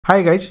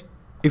Hi guys,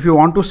 if you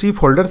want to see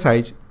folder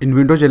size in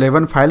Windows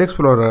 11 File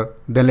Explorer,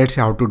 then let's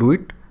see how to do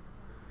it.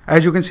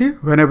 As you can see,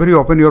 whenever you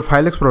open your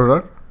File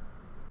Explorer,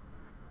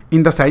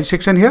 in the size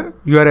section here,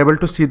 you are able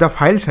to see the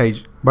file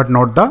size but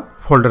not the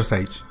folder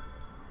size.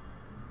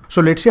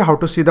 So let's see how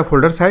to see the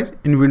folder size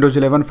in Windows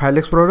 11 File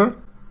Explorer.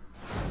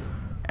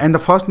 And the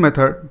first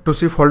method to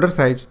see folder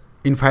size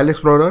in File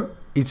Explorer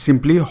is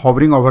simply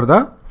hovering over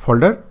the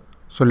folder.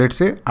 So let's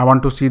say I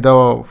want to see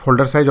the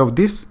folder size of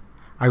this.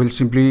 I will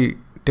simply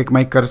take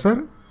my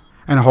cursor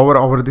and hover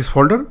over this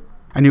folder,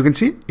 and you can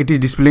see it is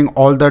displaying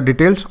all the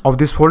details of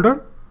this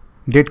folder,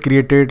 date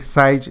created,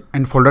 size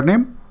and folder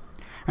name.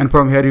 And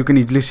from here you can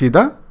easily see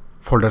the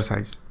folder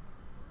size.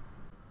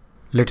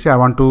 Let's say I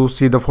want to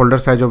see the folder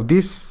size of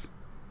this.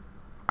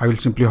 I will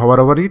simply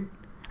hover over it,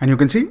 and you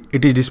can see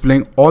it is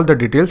displaying all the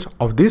details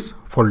of this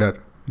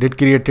folder, date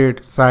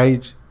created,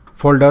 size,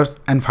 folders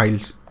and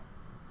files.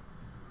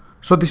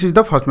 So this is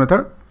the first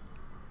method.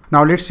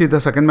 Now let's see the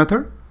second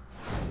method.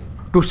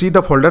 To see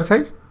the folder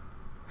size,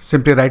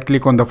 simply right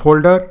click on the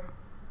folder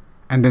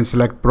and then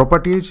select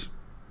properties.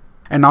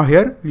 And now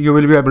here you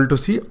will be able to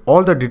see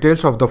all the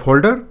details of the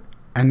folder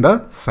and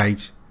the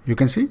size. You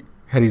can see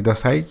here is the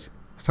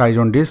size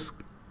on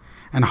disk,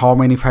 and how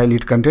many files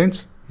it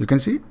contains. You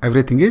can see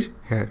everything is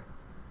here.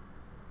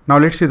 Now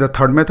let's see the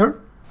third method.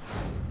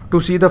 To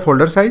see the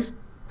folder size,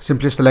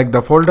 simply select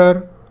the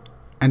folder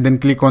and then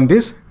click on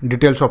this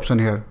details option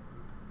here.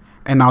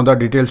 And now the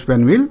details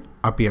pane will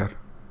appear.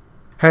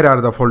 Here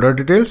are the folder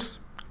details,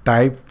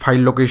 type,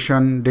 file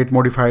location, date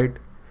modified.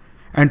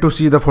 And to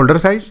see the folder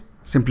size,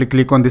 simply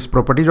click on this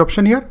properties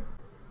option here,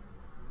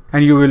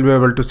 and you will be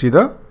able to see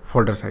the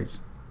folder size.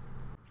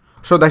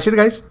 So that's it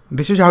guys.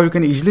 This is how you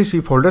can easily see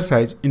folder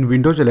size in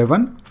Windows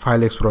 11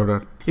 File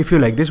Explorer. If you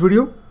like this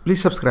video, please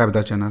subscribe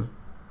the channel.